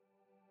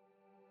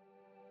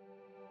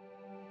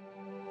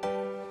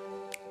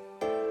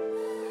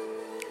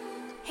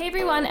Hey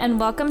everyone, and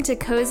welcome to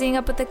Cozying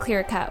Up with the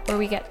Clear Cut, where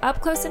we get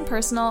up close and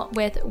personal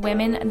with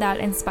women that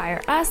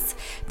inspire us.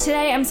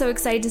 Today, I'm so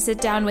excited to sit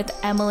down with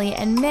Emily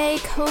and Mei,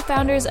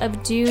 co-founders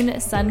of DUNE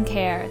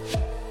Suncare.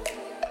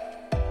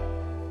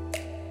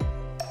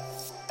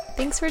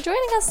 Thanks for joining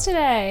us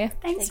today.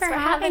 Thanks for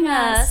having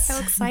us. So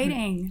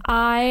exciting.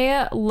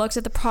 I looked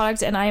at the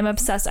product and I am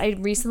obsessed. I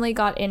recently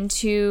got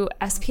into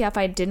SPF.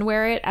 I didn't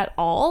wear it at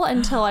all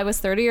until I was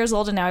 30 years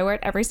old, and now I wear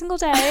it every single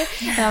day.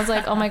 And I was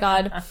like, oh my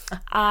God,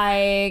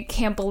 I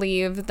can't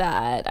believe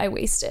that I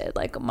wasted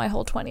like my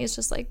whole 20s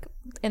just like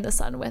in the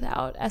sun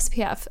without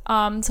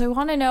SPF. So I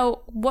want to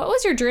know, what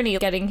was your journey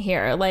getting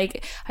here?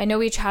 Like, I know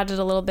we chatted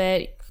a little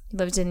bit.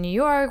 Lived in New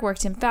York,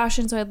 worked in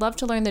fashion, so I'd love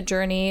to learn the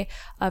journey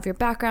of your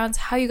backgrounds,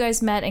 how you guys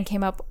met and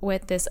came up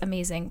with this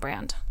amazing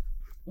brand.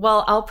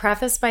 Well, I'll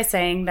preface by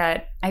saying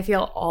that I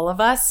feel all of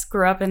us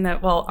grew up in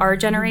our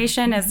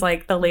generation is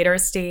like the later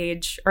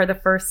stage or the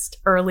first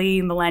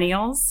early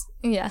millennials.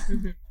 Yeah.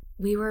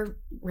 We were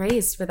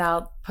raised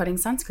without putting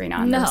sunscreen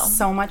on. No. There's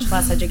so much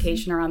less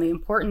education around the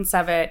importance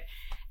of it.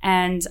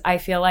 And I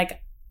feel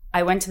like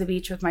I went to the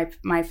beach with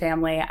my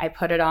family. I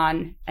put it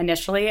on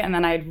initially, and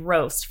then I'd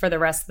roast for the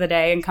rest of the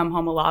day and come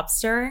home a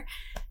lobster.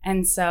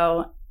 And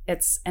so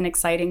it's an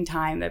exciting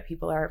time that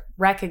people are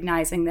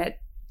recognizing that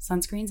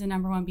sunscreen's the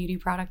number one beauty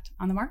product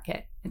on the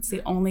market. It's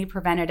the only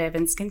preventative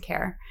in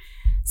skincare.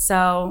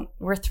 So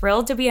we're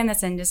thrilled to be in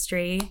this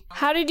industry.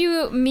 How did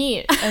you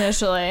meet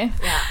initially?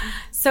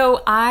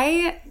 So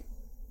I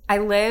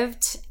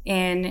lived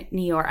in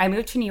New York. I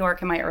moved to New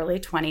York in my early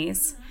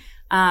 20s.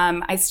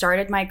 I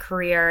started my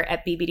career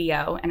at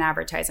BBDO in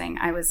advertising.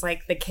 I was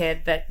like the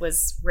kid that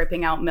was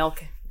ripping out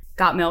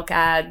got milk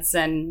ads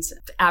and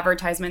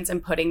advertisements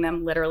and putting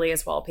them literally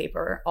as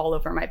wallpaper all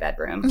over my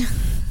bedroom.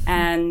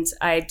 And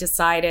I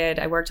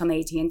worked on the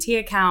AT&T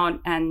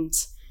account, and,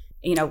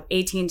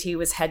 AT&T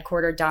was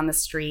headquartered down the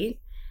street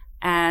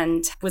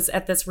and was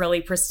at this really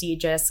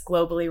prestigious,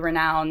 globally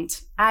renowned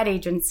ad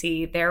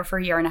agency there for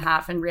a year and a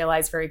half, and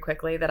realized very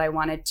quickly that I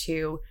wanted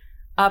to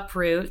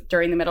uproot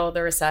during the middle of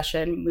the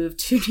recession, move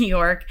to New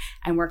York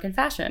and work in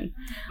fashion.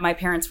 My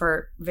parents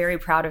were very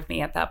proud of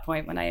me at that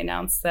point when I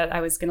announced that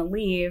I was going to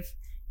leave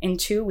in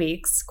 2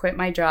 weeks, quit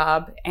my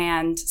job,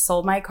 and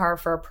sold my car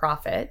for a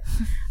profit,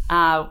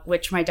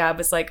 which my dad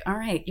was like, all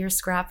right, you're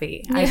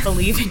scrappy. I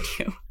believe in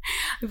you.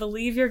 I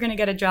believe you're going to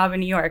get a job in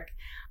New York.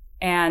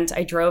 And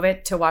I drove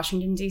it to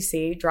Washington,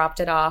 D.C., dropped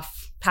it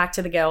off, packed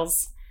to the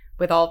gills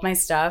with all of my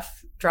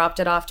stuff, dropped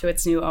it off to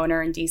its new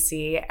owner in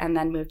D.C., and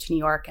then moved to New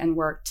York and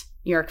worked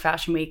New York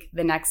Fashion Week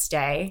the next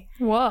day.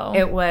 Whoa.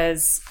 It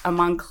was a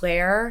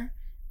Montclair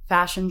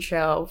fashion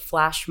show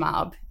flash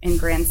mob in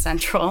Grand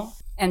Central.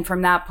 And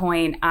from that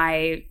point,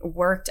 I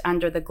worked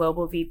under the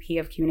global VP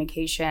of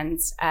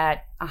communications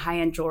at a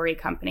high-end jewelry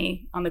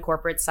company on the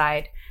corporate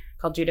side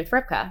called Judith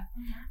Ripka.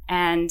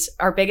 And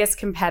our biggest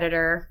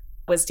competitor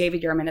was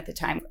David Yurman at the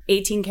time.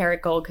 18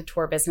 karat gold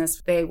couture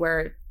business. They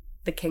were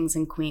the kings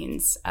and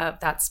queens of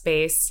that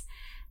space.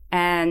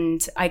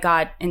 And I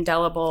got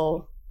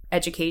indelible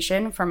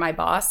education from my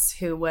boss,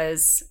 who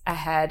was a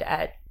head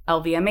at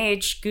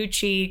LVMH,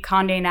 Gucci,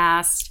 Condé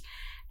Nast.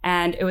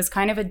 And it was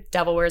kind of a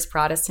Devil Wears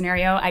Prada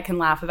scenario. I can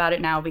laugh about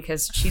it now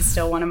because she's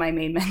still one of my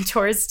main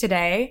mentors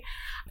today.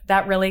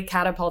 That really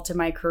catapulted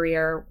my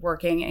career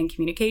working in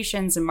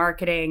communications and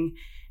marketing,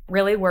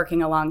 really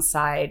working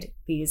alongside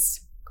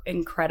these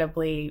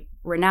incredibly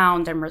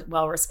renowned and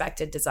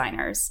well-respected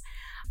designers.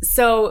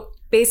 So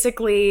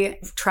basically,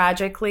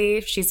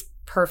 tragically, she's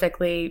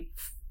perfectly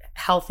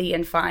healthy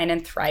and fine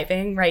and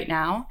thriving right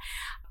now.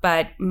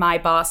 But my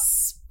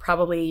boss,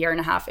 probably a year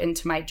and a half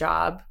into my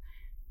job,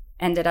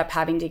 ended up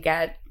having to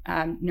get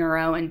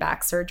neuro and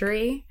back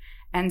surgery.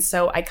 And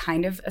so I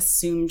kind of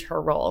assumed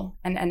her role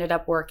and ended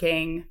up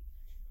working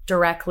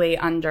directly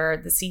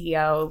under the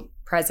CEO,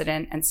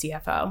 president, and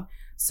CFO.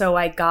 So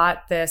I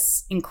got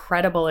this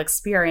incredible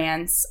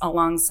experience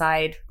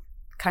alongside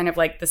kind of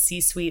like the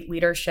C-suite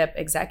leadership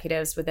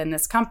executives within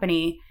this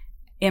company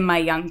in my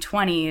young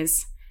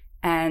 20s.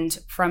 And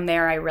from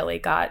there, I really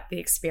got the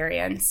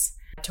experience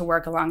to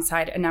work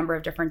alongside a number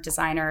of different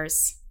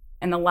designers.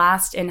 And the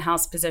last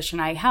in-house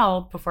position I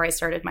held before I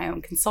started my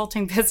own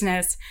consulting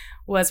business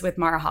was with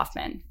Mara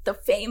Hoffman, the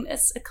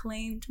famous,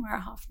 acclaimed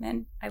Mara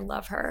Hoffman. I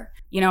love her.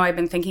 I've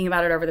been thinking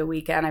about it over the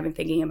weekend. I've been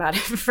thinking about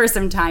it for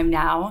some time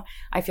now.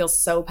 I feel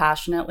so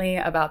passionately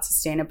about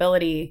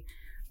sustainability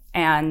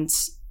and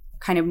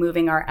kind of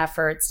moving our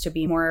efforts to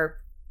be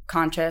more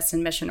conscious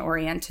and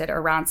mission-oriented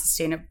around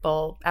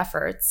sustainable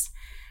efforts.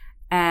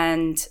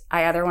 And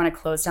I either want to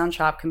close down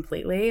shop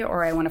completely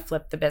or I want to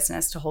flip the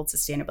business to hold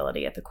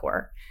sustainability at the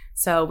core.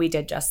 So we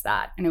did just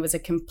that. And it was a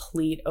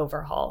complete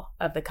overhaul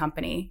of the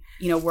company,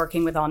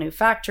 working with all new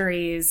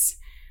factories,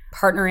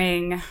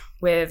 partnering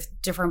with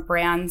different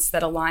brands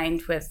that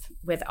aligned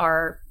with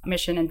our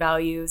mission and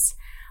values,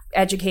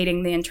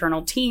 educating the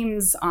internal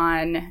teams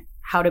on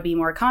how to be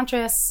more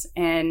conscious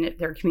in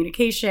their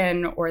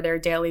communication or their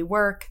daily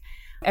work.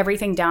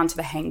 Everything down to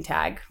the hang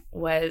tag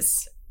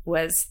was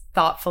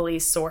thoughtfully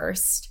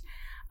sourced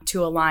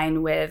to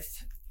align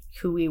with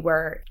who we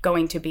were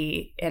going to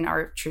be in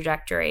our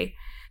trajectory.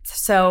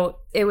 So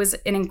it was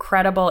an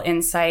incredible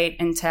insight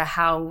into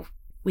how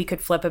we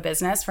could flip a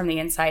business from the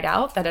inside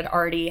out that had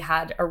already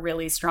had a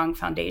really strong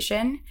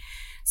foundation.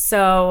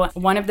 So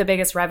one of the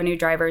biggest revenue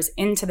drivers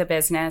into the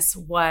business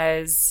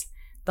was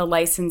the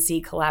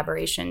licensee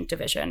collaboration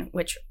division,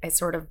 which I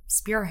sort of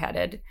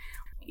spearheaded.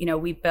 You know,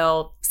 we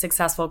built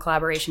successful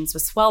collaborations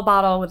with Swell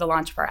Bottle with the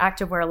launch of our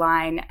activewear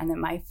line. And then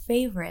my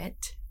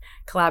favorite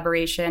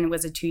collaboration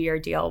was a 2-year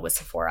deal with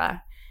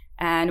Sephora.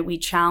 And we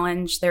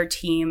challenged their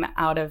team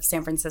out of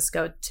San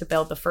Francisco to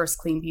build the first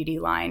clean beauty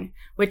line,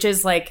 which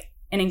is like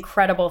an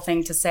incredible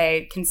thing to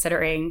say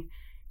considering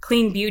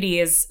clean beauty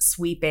is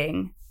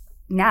sweeping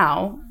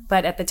now.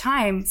 But at the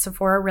time,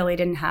 Sephora really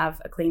didn't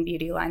have a clean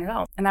beauty line at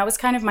all. And that was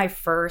kind of my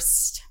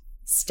first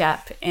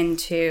step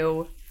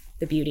into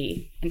the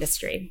beauty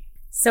industry.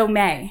 So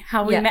Mei,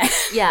 how we met.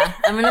 Yeah,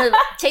 I'm going to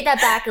take that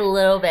back a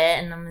little bit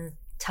and I'm going to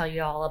tell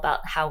you all about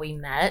how we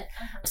met.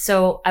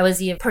 So I was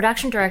the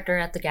production director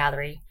at The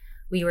Gallery.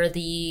 We were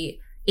the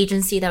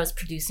agency that was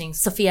producing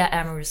Sophia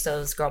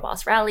Amoruso's Girl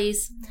Boss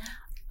rallies.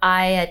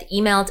 I had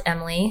emailed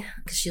Emily,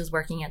 because she was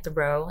working at the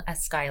Row at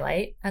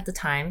Skylight at the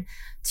time,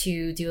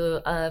 to do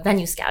a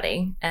venue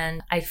scouting.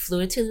 And I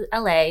flew to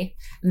LA,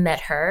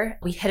 met her.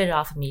 We hit it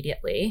off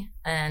immediately.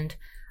 And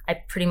I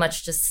pretty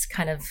much just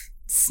kind of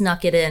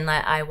snuck it in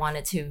that I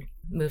wanted to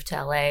move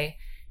to LA.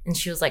 And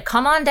she was like,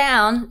 come on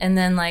down. And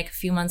then like a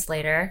few months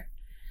later,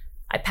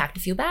 I packed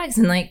a few bags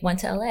and like went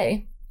to LA.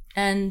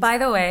 And by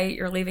the way,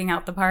 you're leaving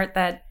out the part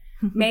that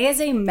Mei is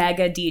a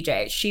mega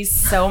DJ. She's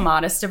so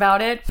modest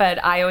about it,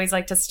 but I always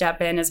like to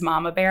step in as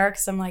mama bear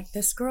because I'm like,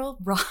 this girl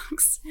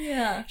rocks.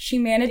 Yeah. She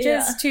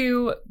manages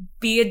to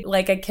be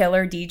like a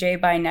killer DJ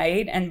by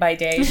night, and by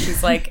day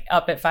she's like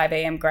up at 5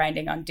 a.m.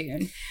 grinding on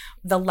Dune.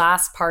 The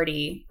last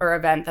party or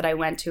event that I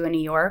went to in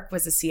New York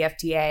was a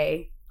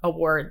CFDA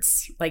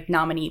awards like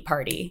nominee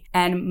party,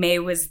 and Mei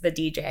was the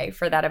DJ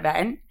for that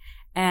event.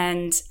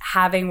 And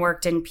having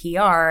worked in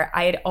PR,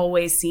 I had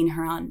always seen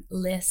her on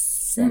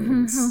lists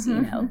and,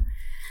 you know,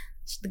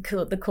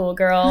 the cool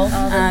girl.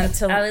 I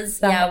was,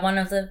 one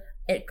of the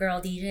it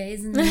girl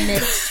DJs in the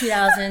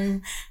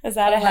mid-2000. Is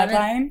that a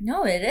headline?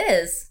 No, it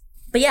is.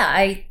 But yeah,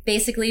 I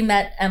basically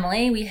met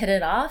Emily. We hit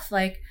it off.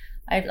 Like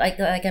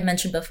I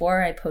mentioned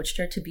before, I poached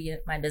her to be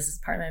my business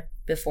partner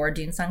before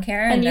DUNE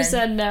Suncare. And you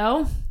said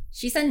no?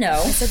 She said no.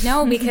 I said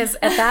no because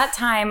at that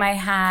time I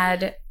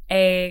had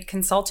a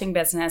consulting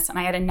business and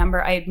I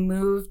had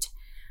moved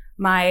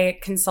my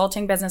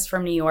consulting business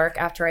from New York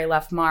after I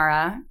left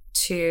Mara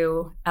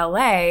to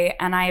LA,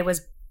 and I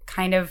was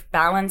kind of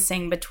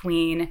balancing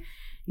between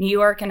New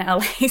York and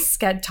LA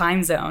sched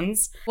time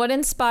zones. What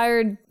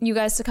inspired you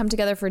guys to come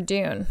together for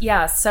DUNE?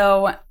 Yeah,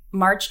 so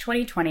March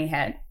 2020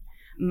 hit.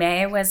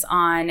 Mei was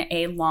on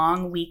a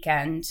long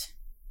weekend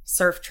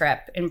surf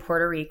trip in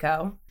Puerto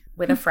Rico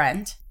with a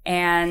friend,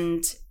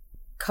 and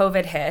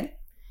COVID hit.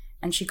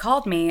 And she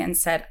called me and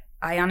said,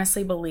 I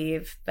honestly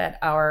believe that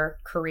our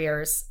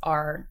careers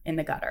are in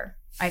the gutter.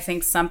 I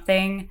think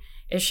something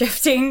is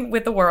shifting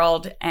with the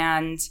world,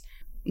 and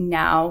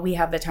now we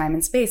have the time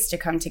and space to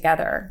come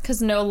together.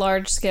 Because no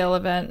large scale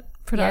event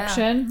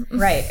production. Yeah.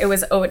 Right. It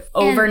was an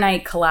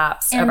overnight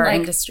collapse of our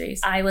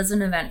industries. I was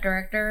an event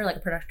director, like a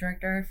production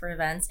director for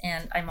events,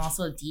 and I'm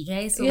also a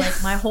DJ. So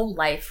like my whole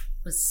life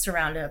was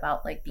surrounded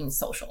about like being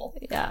social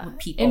with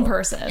people. In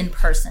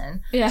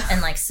person. Yeah.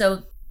 And like,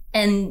 so,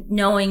 and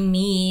knowing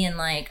me and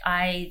like,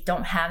 I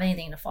don't have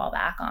anything to fall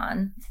back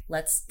on.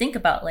 Let's think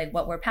about like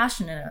what we're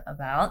passionate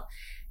about.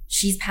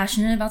 She's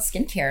passionate about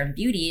skincare and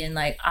beauty. And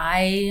like,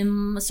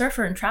 I'm a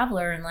surfer and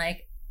traveler. And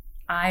like,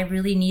 I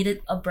really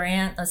needed a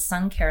brand, a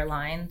sun care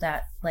line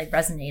that like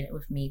resonated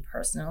with me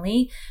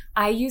personally.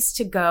 I used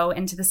to go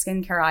into the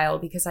skincare aisle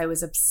because I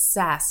was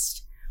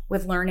obsessed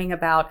with learning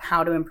about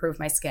how to improve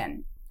my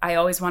skin. I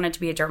always wanted to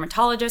be a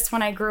dermatologist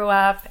when I grew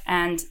up,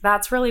 and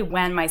that's really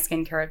when my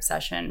skincare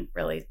obsession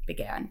really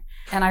began.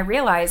 And I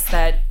realized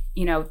that,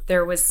 you know,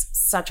 there was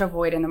such a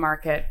void in the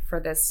market for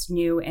this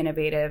new,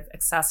 innovative,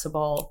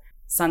 accessible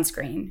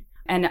sunscreen.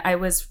 And I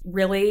was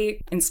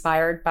really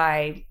inspired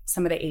by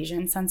some of the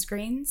Asian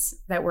sunscreens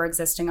that were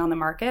existing on the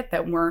market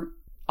that weren't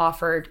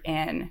offered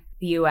in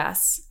the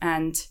US.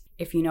 And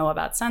if you know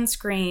about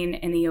sunscreen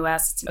in the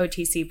US, it's an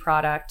OTC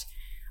product.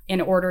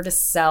 In order to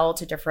sell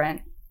to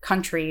different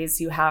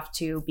countries, you have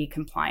to be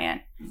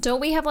compliant.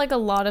 Don't we have like a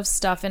lot of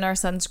stuff in our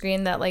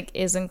sunscreen that like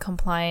isn't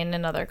compliant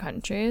in other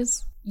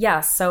countries?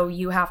 Yes. So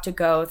you have to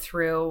go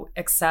through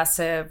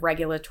excessive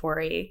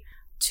regulatory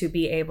to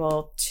be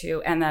able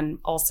to, and then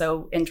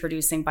also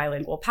introducing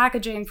bilingual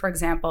packaging, for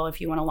example,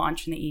 if you want to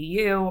launch in the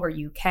EU or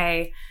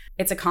UK,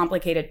 it's a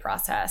complicated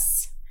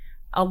process.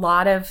 A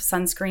lot of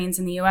sunscreens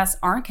in the US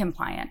aren't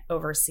compliant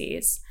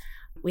overseas.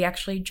 We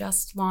actually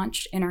just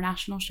launched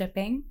international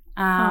shipping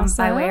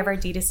by way of our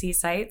D2C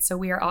site. So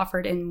we are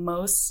offered in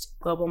most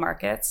global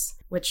markets,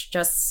 which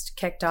just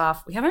kicked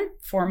off. We haven't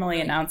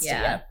formally announced it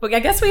yet, but I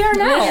guess we are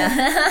now.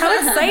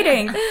 How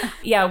exciting.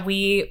 Yeah,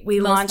 we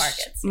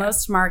launched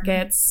most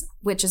markets,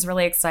 which is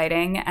really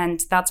exciting.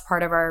 And that's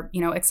part of our,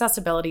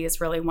 accessibility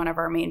is really one of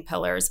our main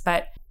pillars.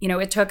 But,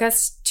 it took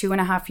us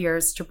 2.5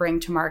 years to bring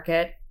to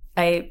market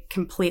a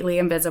completely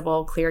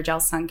invisible clear gel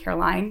sun care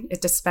line.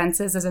 It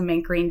dispenses as a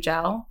mint green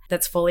gel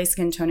that's fully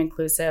skin tone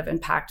inclusive and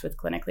packed with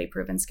clinically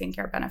proven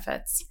skincare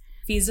benefits.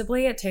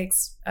 Feasibly, it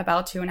takes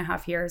about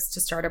 2.5 years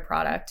to start a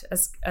product,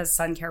 a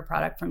sun care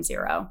product from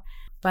zero.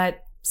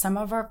 But some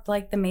of our,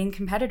 the main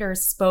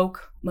competitors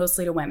spoke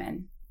mostly to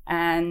women.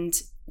 And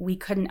we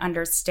couldn't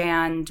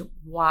understand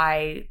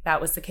why that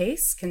was the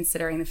case,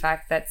 considering the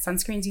fact that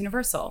sunscreen's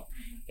universal.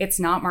 It's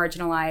not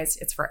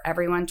marginalized. It's for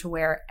everyone to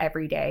wear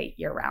every day,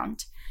 year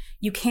round.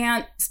 You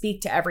can't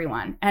speak to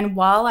everyone. And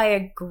while I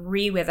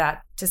agree with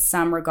that to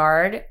some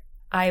regard,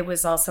 I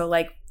was also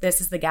like,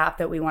 this is the gap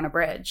that we want to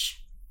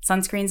bridge.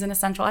 Sunscreen's an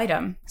essential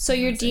item. So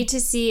you're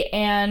D2C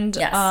and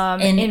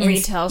in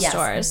retail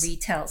stores. In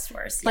retail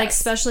stores. Yes. Like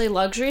especially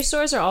luxury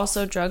stores or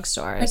also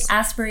drugstores?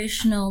 Like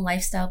aspirational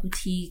lifestyle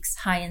boutiques,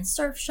 high-end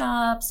surf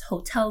shops,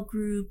 hotel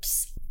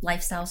groups,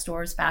 lifestyle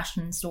stores,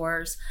 fashion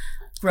stores,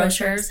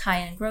 grocers,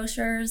 high-end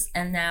grocers,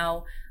 and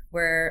now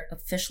we're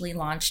officially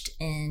launched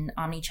in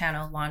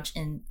omni-channel launch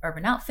in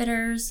Urban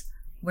Outfitters.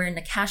 We're in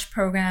the cash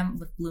program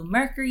with Blue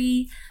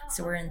Mercury.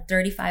 So we're in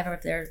 35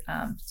 of their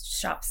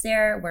shops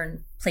there.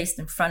 We're placed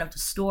in front of the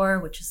store,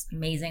 which is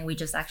amazing. We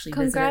just actually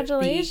visited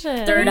the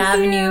 3rd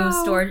Avenue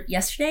store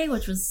yesterday,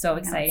 which was so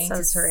exciting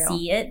to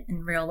see it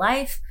in real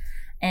life.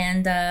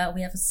 And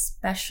we have a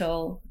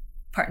special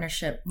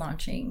partnership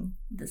launching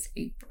this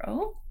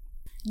April.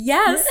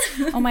 Yes.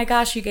 Oh my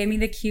gosh, you gave me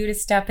the cue to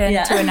step in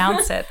to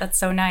announce it. That's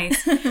so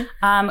nice.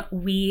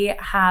 We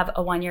have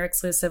a 1-year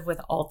exclusive with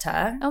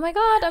Ulta. Oh my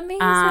God,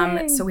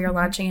 amazing. So we are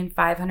launching in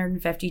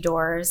 550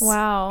 doors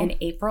in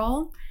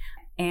April.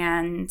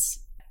 And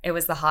it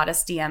was the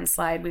hottest DM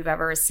slide we've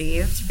ever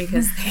received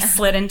because they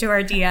slid into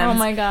our DMs. Oh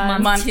my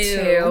God. Month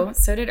two.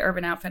 So did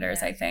Urban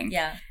Outfitters, I think.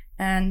 Yeah.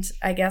 And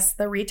I guess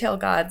the retail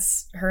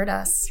gods heard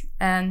us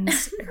and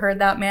heard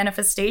that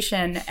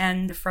manifestation.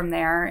 And from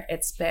there,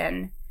 it's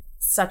been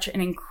such an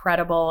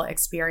incredible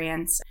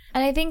experience.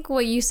 And I think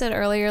what you said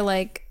earlier,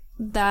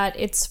 that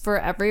it's for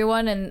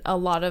everyone, and a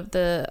lot of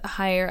the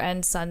higher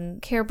end sun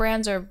care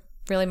brands are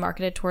really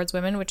marketed towards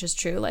women, which is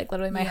true.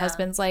 Literally my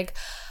husband's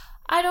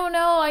I don't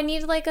know, I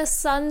need a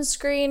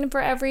sunscreen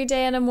for every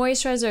day and a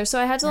moisturizer. So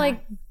I had to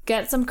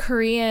get some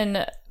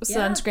Korean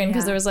sunscreen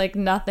because there was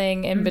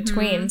nothing in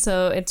between.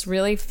 So it's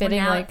really fitting.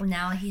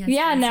 Now he has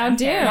DUNE.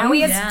 Now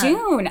he has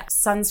DUNE.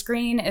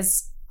 Sunscreen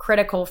is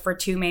critical for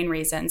 2 main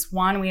reasons.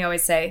 One, we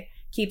always say,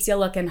 keeps you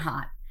looking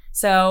hot.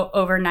 So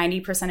over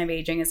 90% of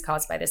aging is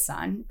caused by the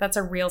sun. That's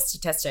a real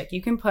statistic.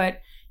 You can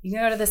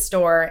go to the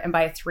store and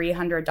buy a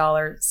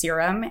 $300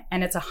 serum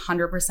and it's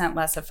 100%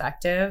 less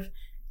effective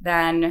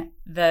than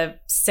the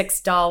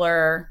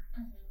 $6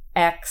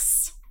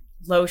 X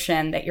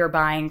lotion that you're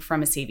buying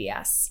from a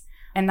CVS.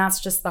 And that's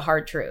just the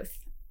hard truth.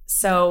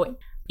 So,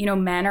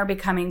 men are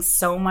becoming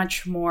so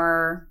much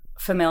more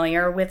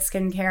familiar with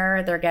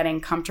skincare. They're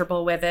getting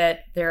comfortable with it.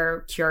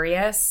 They're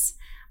curious.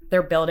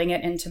 They're building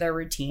it into their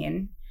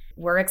routine.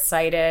 We're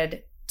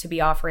excited to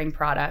be offering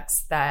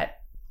products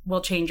that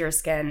will change your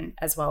skin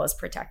as well as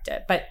protect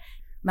it. But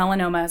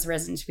melanoma has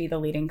risen to be the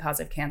leading cause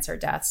of cancer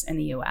deaths in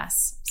the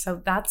US.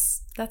 So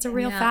that's a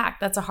real fact.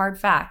 That's a hard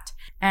fact.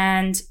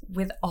 And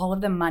with all of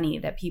the money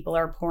that people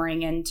are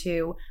pouring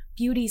into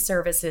beauty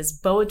services,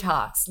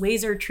 Botox,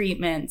 laser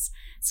treatments,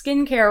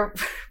 skincare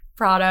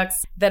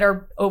products that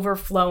are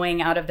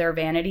overflowing out of their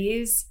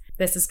vanities,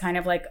 this is kind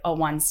of like a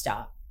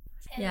one-stop.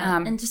 Yeah,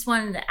 and just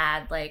wanted to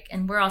add,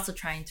 and we're also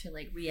trying to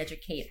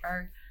re-educate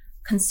our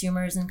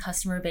consumers and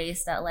customer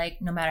base that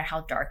no matter how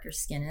dark your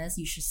skin is,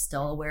 you should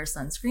still wear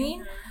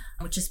sunscreen,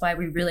 which is why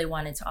we really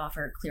wanted to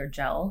offer a clear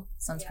gel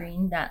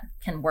sunscreen that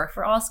can work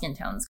for all skin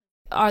tones.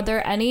 Are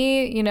there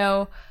any,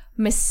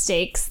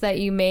 mistakes that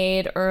you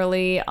made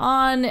early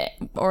on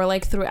or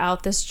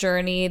throughout this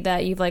journey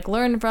that you've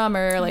learned from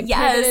or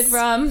pivoted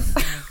from?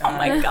 Oh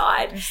my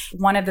God.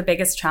 One of the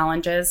biggest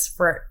challenges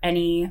for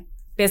any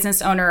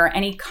business owner or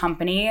any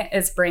company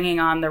is bringing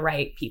on the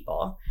right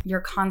people.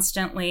 You're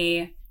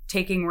constantly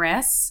taking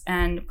risks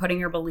and putting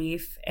your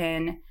belief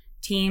in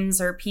teams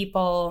or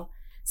people.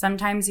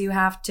 Sometimes you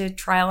have to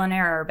trial and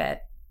error a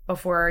bit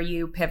before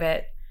you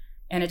pivot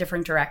in a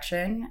different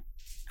direction.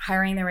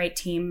 Hiring the right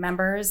team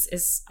members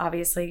is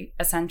obviously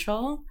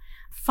essential.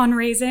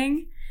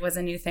 Fundraising was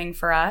a new thing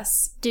for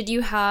us. Did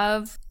you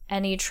have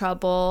any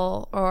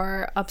trouble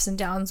or ups and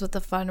downs with the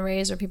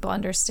fundraise or people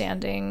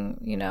understanding,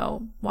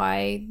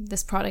 why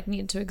this product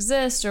needed to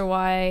exist or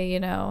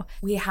why,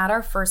 We had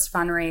our first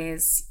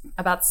fundraise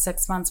about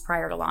 6 months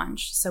prior to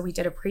launch. So we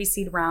did a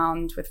pre-seed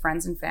round with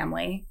friends and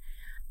family.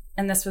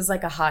 And this was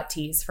a hot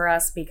tease for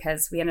us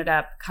because we ended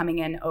up coming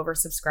in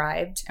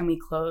oversubscribed and we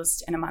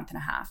closed in a month and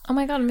a half. Oh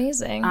my God,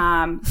 amazing.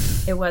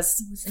 It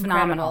was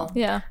phenomenal.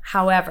 Yeah.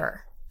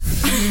 However,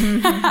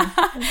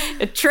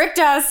 It tricked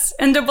us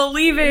into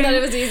believing that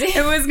it was easy.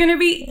 It was going to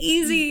be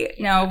easy.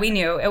 No, we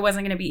knew it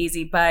wasn't going to be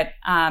easy, but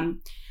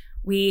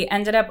we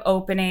ended up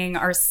opening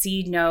our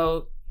seed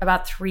note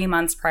about 3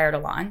 months prior to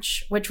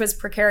launch, which was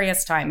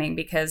precarious timing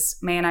because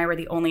Mei and I were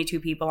the only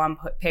two people on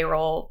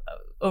payroll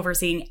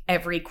overseeing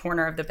every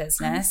corner of the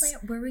business. Honestly,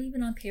 were we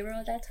even on payroll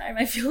at that time?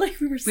 I feel like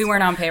we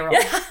weren't on payroll.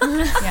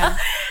 Yeah.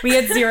 We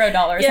had $0 in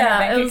our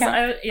bank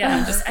account.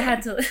 I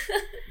had to.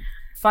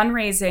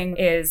 Fundraising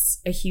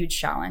is a huge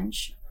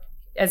challenge.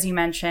 As you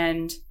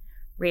mentioned,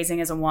 raising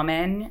as a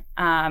woman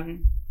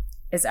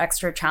is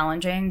extra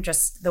challenging,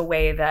 just the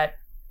way that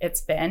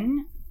it's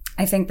been.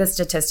 I think the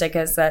statistic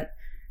is that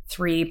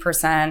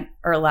 3%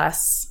 or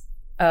less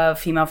of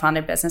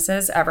female-founded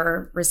businesses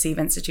ever receive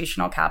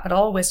institutional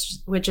capital,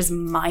 which is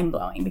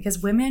mind-blowing because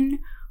women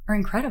are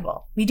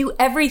incredible. We do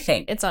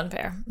everything. It's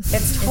unfair.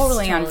 It's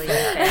totally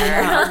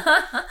unfair.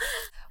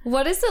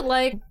 What is it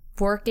like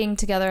working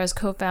together as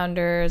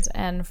co-founders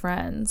and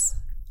friends?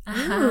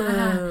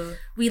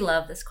 We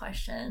love this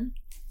question.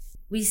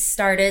 We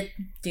started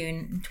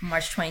DUNE in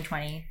March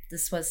 2020.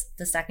 This was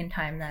the second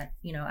time that,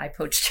 I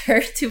poached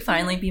her to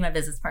finally be my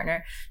business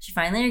partner. She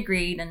finally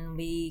agreed and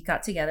we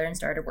got together and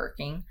started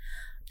working.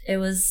 It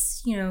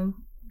was,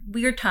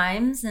 weird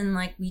times and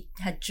we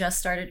had just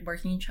started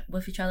working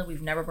with each other.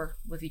 We've never worked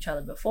with each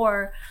other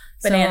before.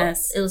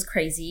 Bananas. So it was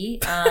crazy.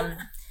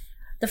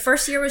 The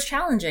first year was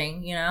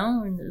challenging,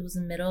 it was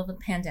in the middle of a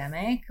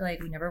pandemic.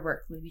 We never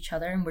worked with each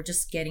other and we're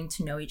just getting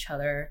to know each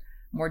other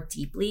more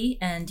deeply.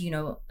 And,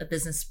 a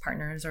business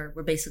partners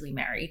we're basically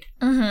married.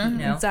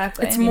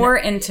 Exactly. It's more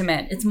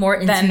intimate. It's more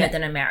intimate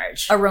than a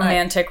marriage. A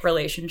romantic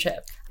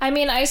relationship. I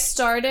mean, I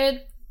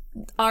started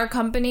our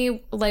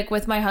company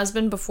with my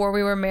husband before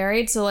we were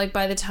married. So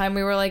by the time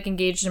we were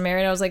engaged and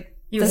married, I was like,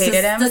 You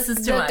hated him? This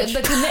is too much.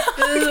 But the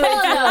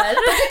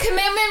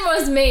commitment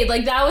was made.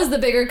 That was the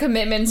bigger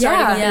commitment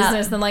starting a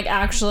business than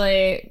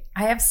actually.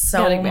 I have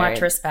so much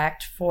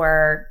respect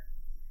for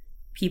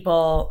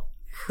people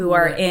who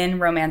are in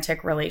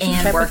romantic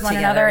relationship with one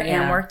another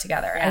and work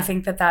together. Yeah. I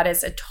think that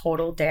is a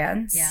total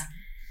dance. Yeah.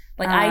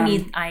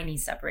 I need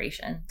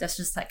separation. That's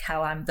just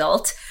how I'm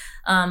built.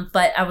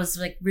 But I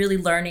was really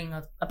learning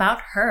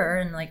about her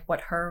and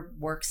what her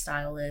work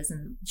style is,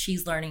 and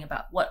she's learning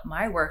about what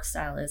my work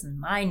style is and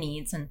my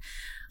needs. And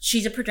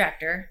she's a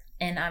projector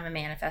and I'm a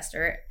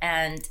manifester,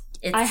 and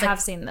I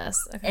have seen this.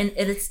 Okay. And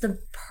it's the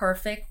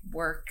perfect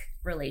work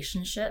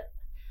relationship.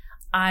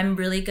 I'm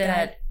really good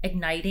at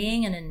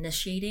igniting and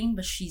initiating,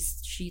 but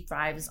she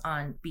thrives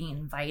on being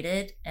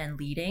invited and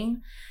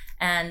leading.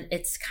 And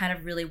it's kind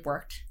of really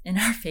worked in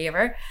our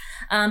favor.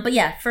 But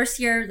yeah, first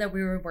year that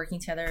we were working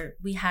together,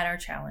 we had our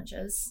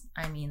challenges.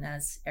 I mean,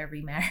 as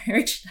every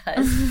marriage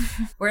does.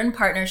 We're in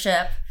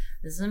partnership.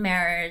 This is a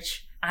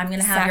marriage. I'm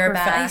going to have your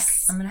back.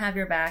 I'm going to have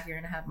your back. You're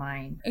going to have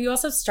mine. You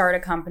also start a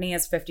company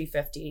as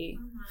 50-50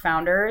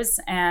 founders,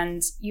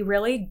 and you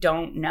really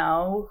don't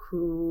know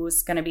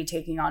who's going to be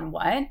taking on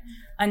what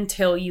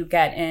until you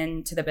get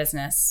into the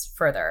business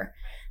further.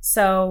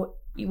 So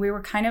we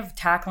were kind of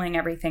tackling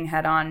everything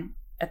head on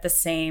at the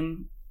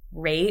same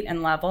rate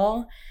and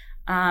level.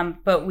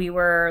 But we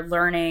were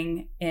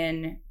learning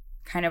in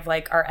kind of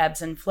our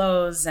ebbs and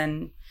flows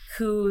and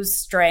whose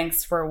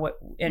strengths were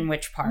in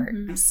which part.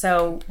 Mm-hmm.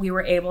 So we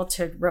were able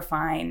to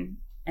refine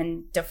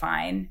and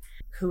define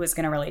who was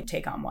going to really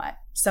take on what.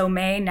 So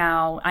Mei,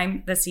 now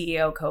I'm the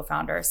CEO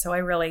co-founder. So I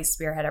really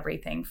spearhead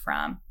everything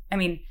from,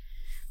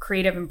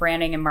 creative and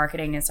branding and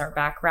marketing is our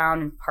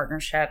background, and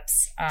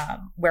partnerships.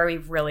 Where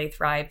we've really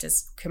thrived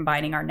is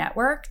combining our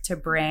network to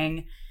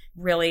bring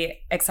really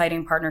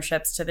exciting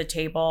partnerships to the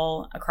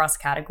table across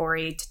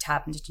category to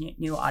tap into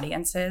new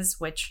audiences,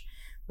 which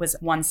was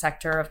one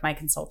sector of my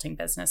consulting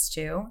business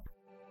too.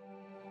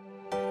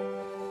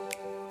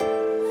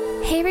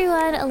 Hey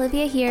everyone,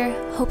 Olivia here.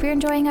 Hope you're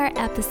enjoying our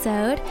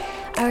episode.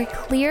 Our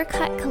Clear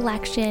Cut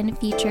collection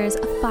features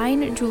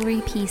fine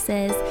jewelry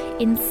pieces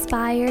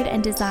inspired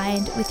and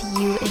designed with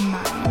you in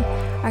mind.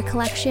 Our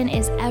collection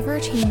is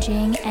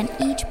ever-changing, and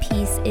each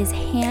piece is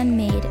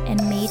handmade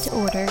and made to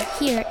order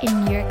here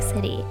in New York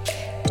City.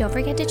 Don't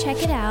forget to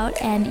check it out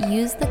and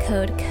use the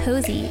code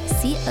COZY,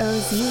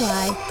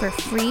 COZY, for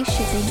free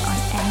shipping on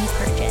any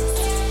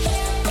purchase.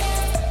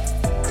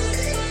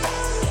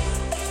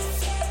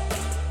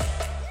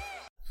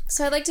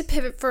 So I'd like to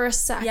pivot for a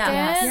second,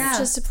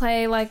 just to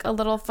play a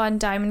little fun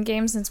diamond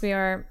game, since we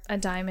are a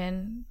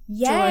diamond.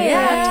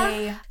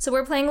 Yay! So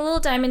we're playing a little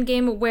diamond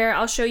game where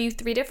I'll show you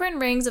 3 different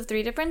rings of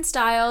 3 different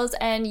styles,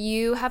 and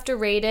you have to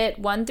rate it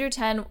 1 through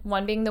 10,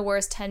 1 being the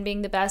worst, 10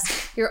 being the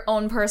best, your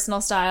own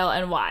personal style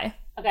and why.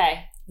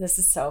 Okay. This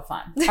is so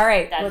fun. All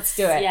right, let's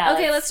do it. Yeah,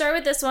 okay, let's start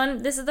with this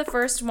one. This is the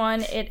first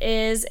one. It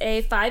is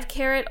a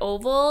 5-carat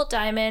oval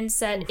diamond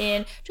set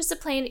in just a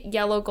plain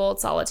yellow gold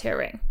solitaire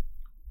ring.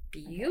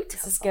 Beautiful.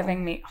 This is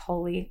giving me,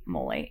 holy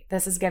moly,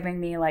 this is giving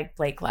me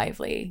Blake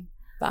Lively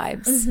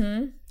vibes.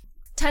 Mm-hmm.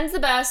 10's the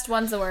best,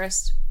 1's the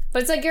worst.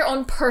 But it's your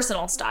own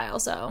personal style,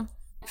 so.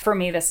 For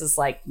me, this is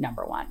like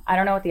number one. I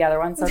don't know what the other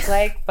ones look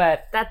like,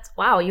 but That's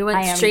wow. You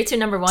went straight to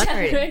number one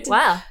already.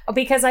 Wow.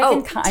 because I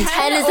can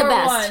 10 is the or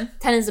best. 1?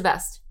 10 is the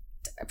best.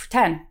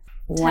 10.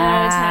 10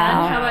 out of 10.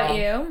 How about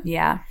you?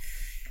 Yeah.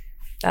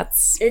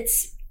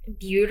 It's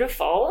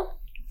beautiful.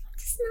 I'm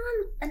just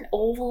not an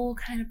oval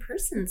kind of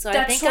person. So I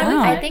That's think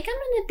totally I fine. think I'm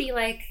gonna be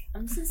like,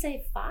 I'm just gonna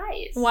say 5.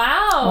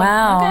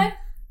 Wow. Okay.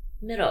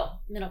 Middle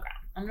ground.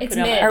 I'm gonna It's put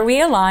it on mid. my- Are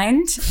we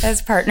aligned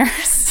as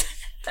partners?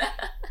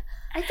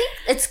 I think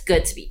it's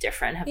good to be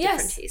different, have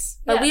different Yes. tastes.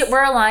 But Yes.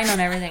 we're aligned on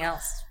everything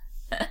else.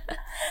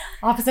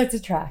 Opposites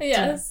attract.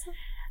 Yes.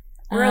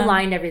 We're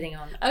aligned everything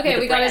on. Okay,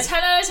 with we the got a brand.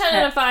 10 out of 10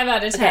 and a 5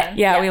 out of 10. Okay.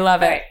 Yeah, we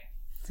love it. All right.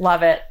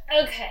 Love it.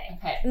 Okay.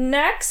 Okay.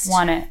 Next,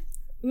 Want it.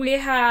 we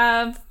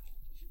have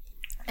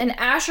an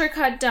Asher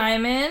cut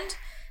diamond.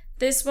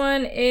 This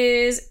one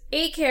is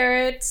 8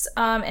 carats,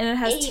 and it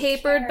has 8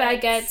 tapered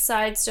carats. baguette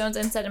side stones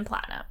and set in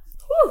platinum.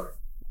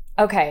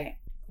 Okay.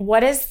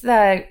 What is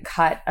the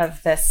cut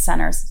of this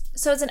center?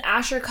 So it's an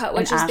Asher cut,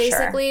 which An is Asher.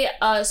 basically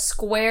a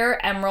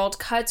square emerald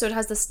cut. So it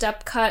has the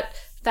step cut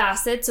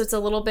facet. So it's a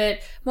little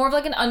bit more of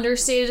like an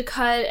understated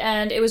cut.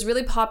 And it was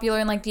really popular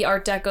in like the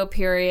Art Deco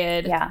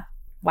period. Yeah.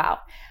 Wow.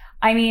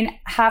 I mean,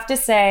 have to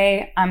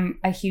say, I'm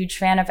a huge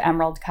fan of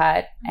emerald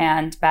cut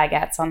and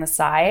baguettes on the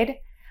side.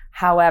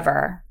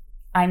 However,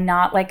 I'm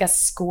not like a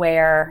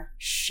square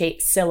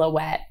shape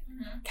silhouette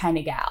kind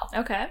of gal.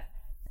 Okay.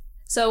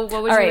 So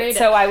what would All you right. rate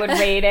So it? I would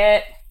rate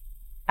it.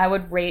 I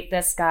would rate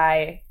this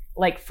guy,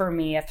 like for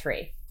me, a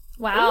 3.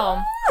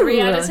 Wow. 3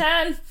 out of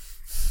 10.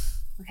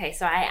 Okay,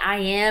 so I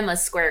am a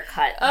square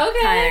cut Okay.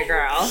 kind of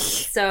girl.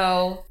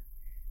 So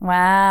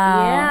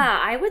Wow. yeah,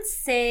 I would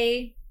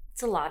say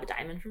it's a lot of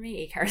diamond for me.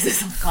 8 carats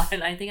is a lot,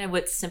 and I think I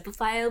would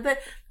simplify a little bit,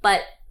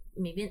 but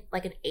maybe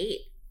like an 8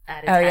 out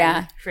of 10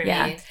 yeah. for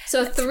Yeah. me.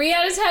 So 3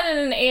 out of 10 and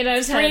an 8 out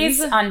of 10.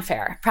 3's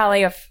unfair.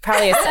 Probably a 6.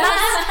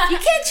 You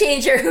can't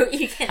change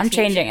you can't. I'm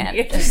change changing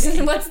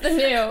it. What's the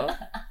new?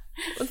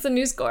 What's the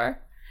new score?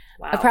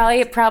 Wow.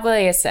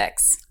 Probably a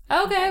 6.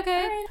 Okay.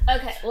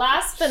 Okay.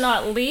 Last but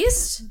not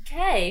least,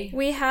 Okay.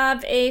 we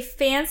have a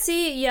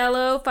fancy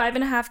yellow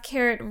 5.5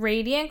 carat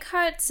radiant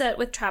cut set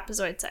with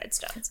trapezoid side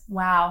stones.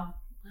 Wow.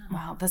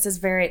 This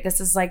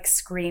is like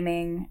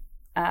screaming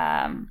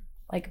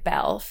like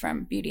Belle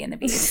from Beauty and the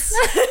Beast.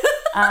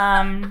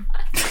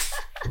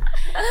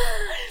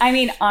 I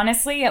mean,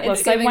 honestly, it It's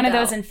looks like giving one of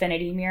Belle. those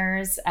infinity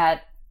mirrors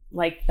at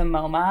like the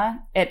MoMA.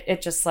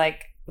 It just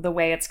like the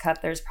way it's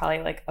cut, there's probably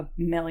like a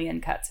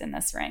million cuts in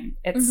this ring.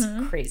 It's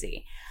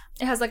crazy.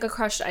 It has like a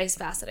crushed ice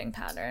faceting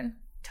pattern.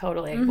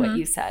 Totally what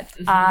you said.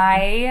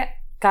 I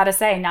gotta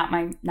say, not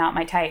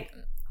my type.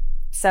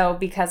 So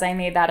because I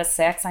made that a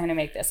 6, I'm gonna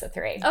make this a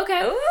 3.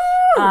 Okay.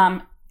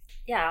 Ooh.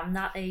 Yeah, I'm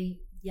not a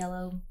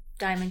yellow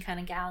diamond kind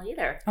of gal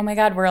either. Oh my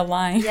God, we're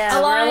aligned. Yeah,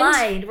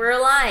 Aligned. we're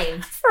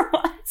aligned. For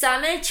what? So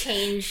I'm gonna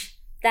change.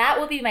 That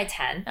would be my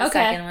 10. The Okay.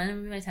 second one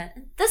would be my 10.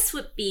 And this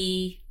would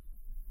be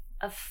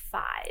a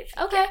 5.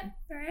 Okay.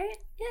 All right.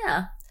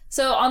 Yeah.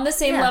 So on the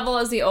same Yeah. level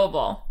as the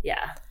oval.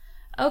 Yeah.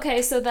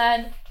 Okay, so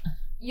then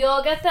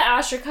you'll get the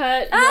Asher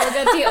cut, you'll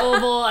get the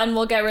oval, and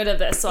we'll get rid of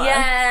this one.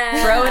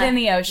 Yeah. Throw it in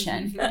the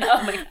ocean.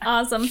 Oh my God.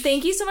 Awesome.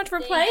 Thank you so much for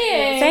Thank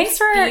playing. you. Thanks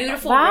for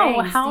Beautiful wow,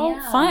 rings, how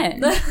yeah. fun.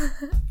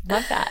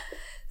 Love that.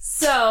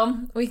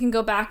 So we can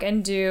go back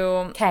and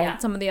do 'Kay.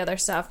 some of the other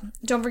stuff.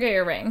 Don't forget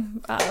your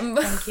ring.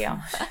 Thank you.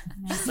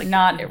 It's like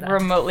not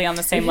remotely on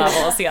the same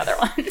level as the other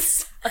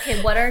ones.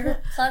 Okay, what are the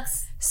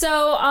plugs?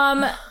 So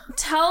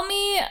tell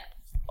me,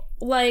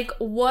 like,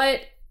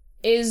 what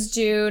is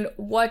DUNE?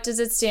 What does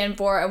it stand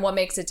for, and what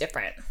makes it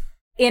different?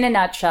 In a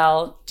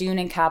nutshell, DUNE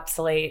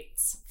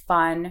encapsulates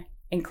fun,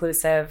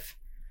 inclusive,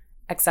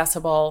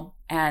 accessible,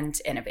 and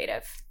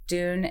innovative.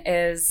 DUNE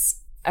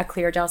is a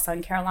clear gel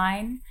sun care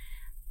line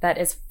that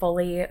is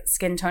fully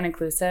skin tone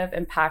inclusive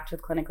and packed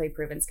with clinically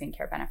proven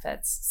skincare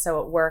benefits.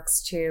 So it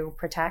works to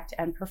protect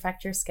and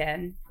perfect your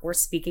skin. We're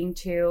speaking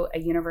to a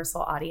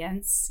universal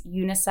audience.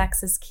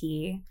 Unisex is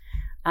key.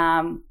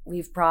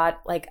 We've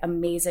brought like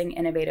amazing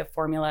innovative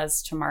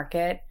formulas to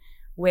market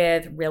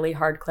with really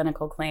hard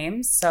clinical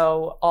claims.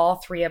 So all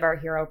 3 of our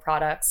hero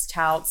products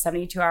tout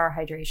 72-hour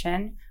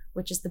hydration,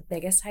 which is the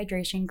biggest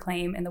hydration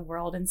claim in the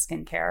world in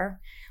skincare.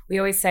 We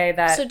always say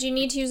that. So do you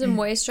need to use a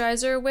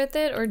moisturizer with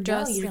it, or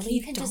just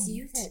you can just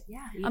use it.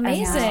 Yeah.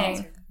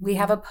 Amazing. We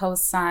have a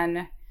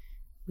post-sun,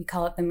 we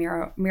call it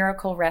the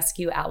Miracle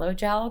Rescue Aloe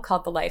Gel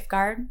called the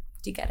Lifeguard.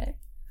 Do you get it?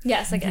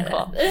 Yes, I get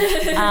Cool.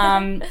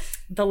 it.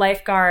 The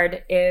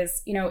Lifeguard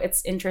is,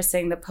 it's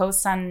interesting. The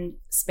post-sun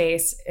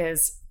space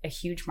is a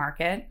huge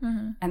market,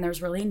 and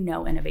there's really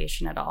no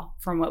innovation at all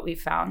from what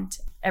we've found.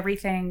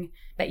 Everything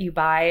that you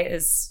buy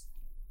is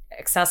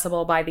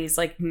accessible by these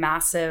like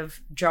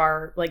massive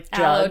jar, like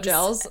Aloe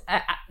jugs.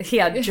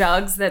 gels.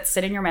 Jugs that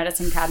sit in your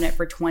medicine cabinet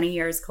for 20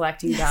 years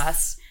collecting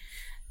dust.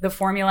 The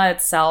formula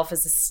itself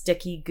is a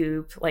sticky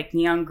goop, like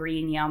neon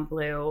green, neon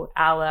blue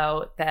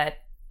aloe that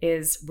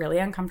is really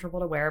uncomfortable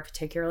to wear,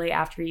 particularly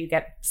after you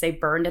get, say,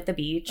 burned at the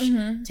beach.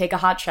 Take a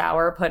hot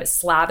shower,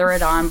 slather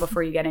it on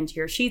before you get into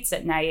your sheets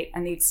at night,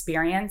 and the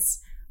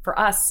experience for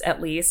us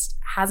at least,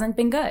 hasn't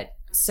been good.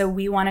 So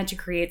we wanted to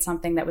create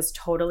something that was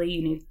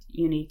totally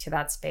unique to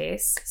that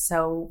space.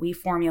 So we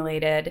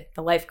formulated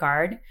the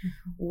Lifeguard,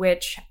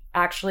 which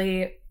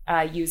actually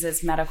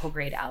uses medical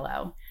grade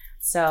aloe.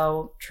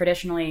 So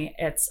traditionally,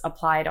 it's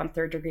applied on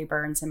third-degree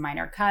burns and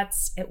minor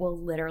cuts. It will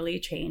literally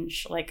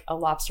change like a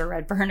lobster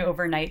red burn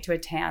overnight to a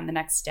tan the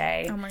next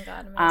day. Oh my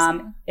God,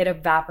 amazing. It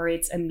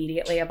evaporates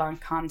immediately upon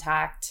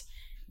contact.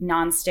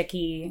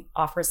 Non-sticky,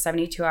 offers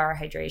 72-hour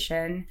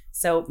hydration.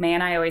 So May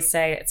and I always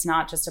say it's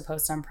not just a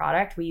post-on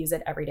product. We use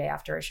it every day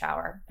after a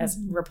shower as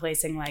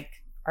replacing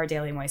like our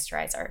daily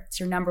moisturizer. It's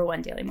your number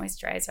one daily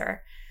moisturizer.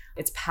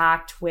 It's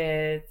packed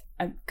with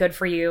good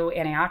for you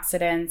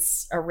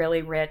antioxidants, a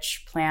really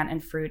rich plant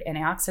and fruit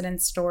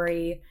antioxidant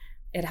story.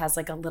 It has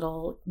like a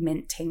little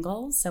mint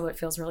tingle, so it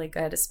feels really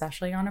good,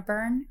 especially on a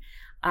burn.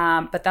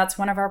 But that's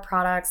one of our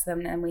products.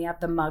 Then we have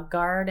the Mug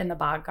Guard and the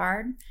Bod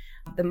Guard.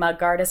 The Mug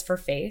Guard is for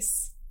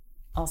face.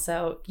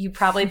 Also, you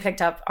probably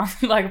picked up on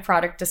like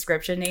product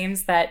description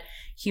names that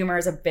humor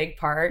is a big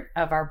part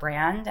of our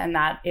brand, and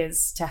that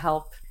is to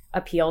help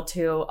appeal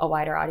to a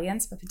wider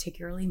audience, but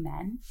particularly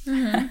men.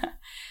 Mm-hmm.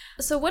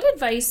 So what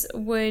advice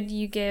would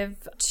you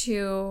give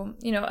to,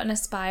 an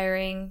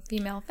aspiring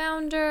female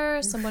founder,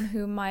 someone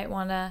who might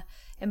want to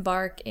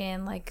embark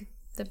in like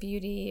the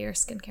beauty or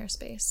skincare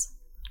space?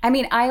 I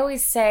mean, I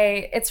always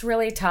say it's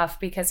really tough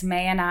because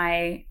May and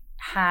I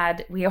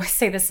we always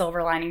say the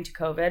silver lining to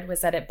COVID was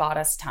that it bought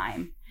us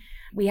time.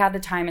 We had the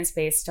time and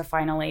space to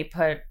finally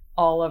put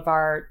all of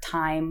our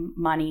time,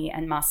 money,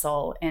 and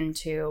muscle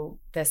into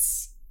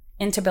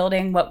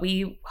building what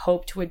we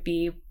hoped would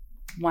be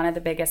one of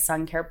the biggest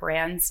sun care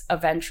brands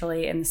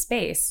eventually in the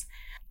space.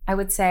 I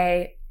would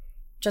say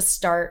just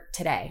start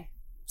today.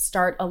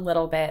 Start a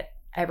little bit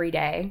every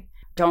day.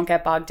 Don't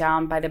get bogged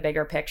down by the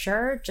bigger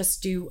picture.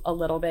 Just do a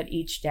little bit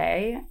each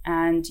day,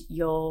 and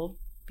you'll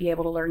be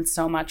able to learn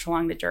so much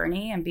along the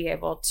journey and be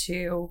able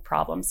to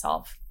problem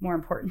solve, more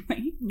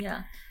importantly.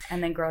 Yeah.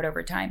 And then grow it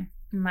over time.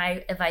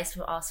 My advice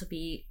would also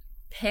be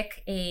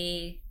pick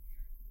a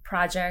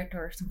project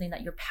or something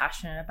that you're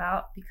passionate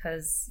about,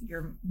 because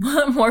you're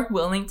more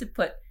willing to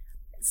put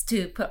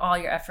all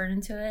your effort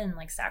into it and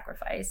like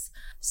sacrifice.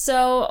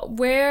 So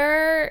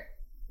where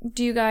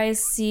do you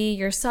guys see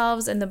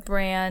yourselves and the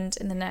brand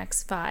in the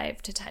next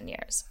 5 to 10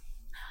 years?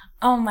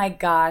 Oh my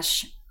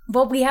gosh.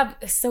 Well,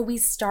 we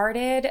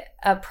started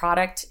a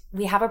product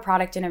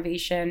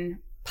innovation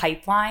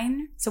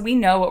pipeline. So we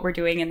know what we're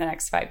doing in the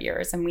next 5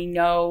 years, and we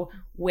know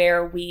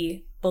where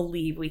we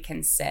believe we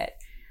can sit.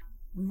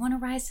 We want to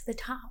rise to the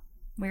top.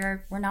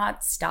 We're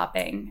not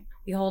stopping.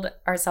 We hold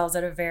ourselves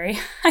at a very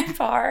high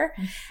bar,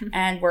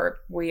 and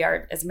we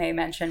are, as May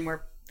mentioned,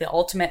 we're the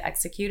ultimate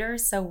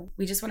executors. So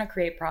we just want to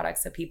create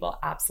products that people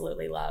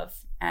absolutely love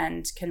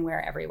and can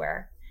wear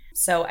everywhere.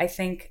 So I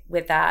think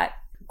with that,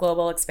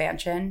 global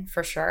expansion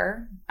for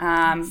sure.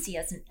 See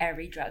us in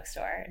every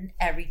drugstore, in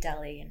every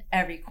deli, in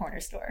every corner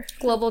store.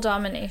 Global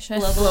domination.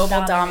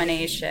 Global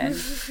domination.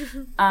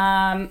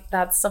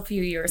 That's a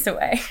few years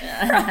away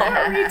for all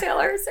our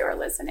retailers who are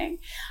listening.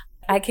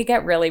 I could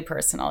get really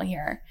personal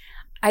here.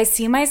 I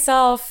see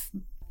myself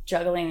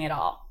juggling it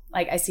all.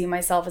 Like, I see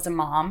myself as a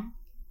mom.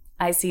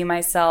 I see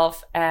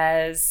myself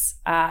as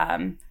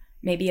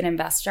maybe an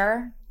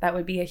investor. That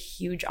would be a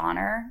huge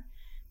honor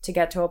to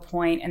get to a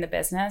point in the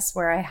business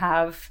where I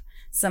have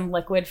some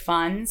liquid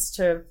funds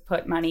to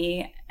put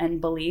money and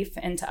belief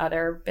into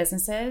other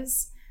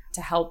businesses,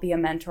 to help be a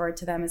mentor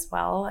to them as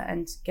well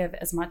and give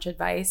as much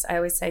advice. I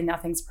always say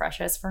nothing's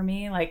precious for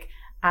me. Like,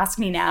 ask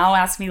me now,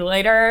 ask me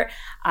later.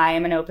 I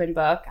am an open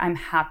book. I'm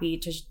happy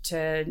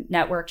to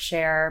network,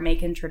 share,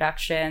 make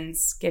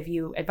introductions, give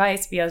you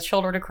advice, be a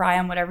shoulder to cry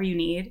on, whatever you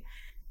need.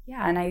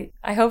 Yeah, and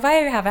I hope I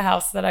have a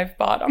house that I've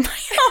bought on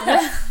my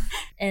own.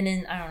 And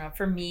in, I don't know,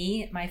 for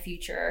me, my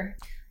future,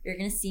 you're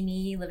going to see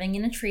me living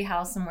in a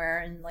treehouse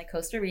somewhere in like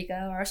Costa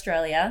Rica or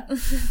Australia,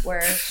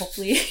 where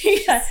hopefully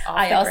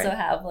I also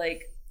have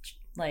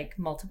like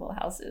multiple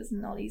houses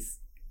in all these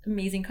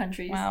amazing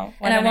countries. Wow.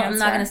 And I'm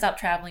not going to stop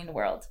traveling the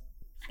world.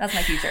 That's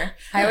my future.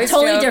 I always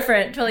totally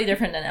different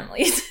than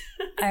Emily's.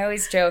 I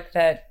always joke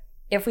that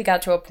if we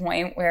got to a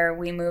point where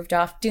we moved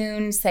off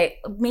Dune, say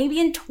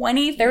maybe in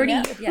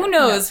 2030, who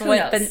knows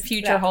what the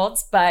future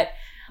holds, but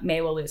May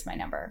will lose my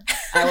number.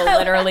 I will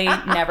literally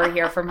never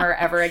hear from her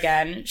ever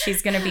again.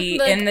 She's going to be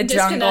in the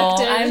jungle.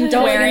 I'm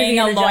wearing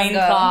a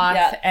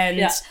loincloth and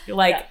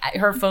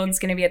her phone's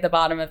going to be at the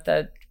bottom of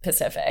the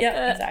Pacific.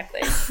 Yeah,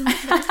 exactly.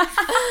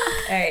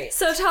 All right.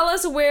 So tell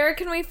us, where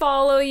can we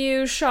follow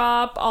you,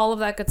 shop, all of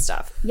that good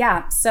stuff?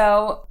 Yeah.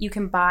 So you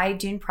can buy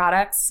Dune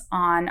products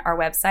on our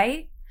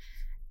website,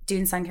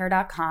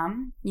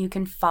 DUNESuncare.com. You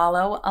can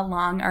follow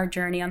along our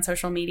journey on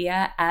social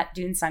media at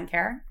DUNE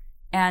Suncare.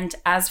 And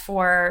as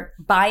for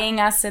buying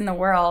us in the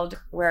world,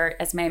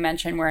 as May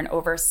mentioned, we're in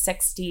over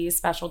 60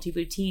 specialty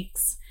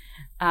boutiques,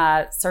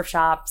 surf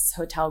shops,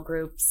 hotel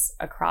groups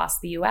across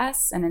the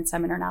US and in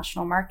some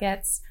international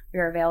markets. We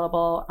are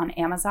available on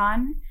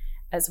Amazon,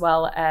 as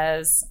well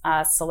as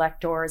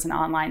select doors and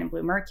online in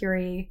Blue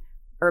Mercury.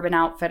 Urban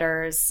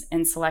Outfitters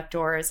in select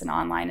doors and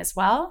online as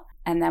well.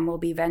 And then we'll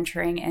be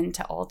venturing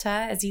into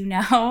Ulta, as you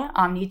know,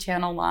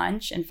 omni-channel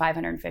launch in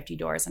 550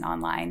 doors and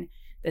online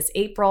this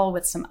April,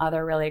 with some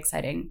other really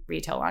exciting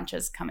retail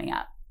launches coming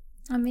up.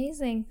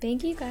 Amazing.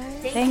 Thank you, guys.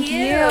 Thank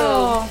you.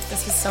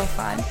 This was so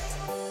fun.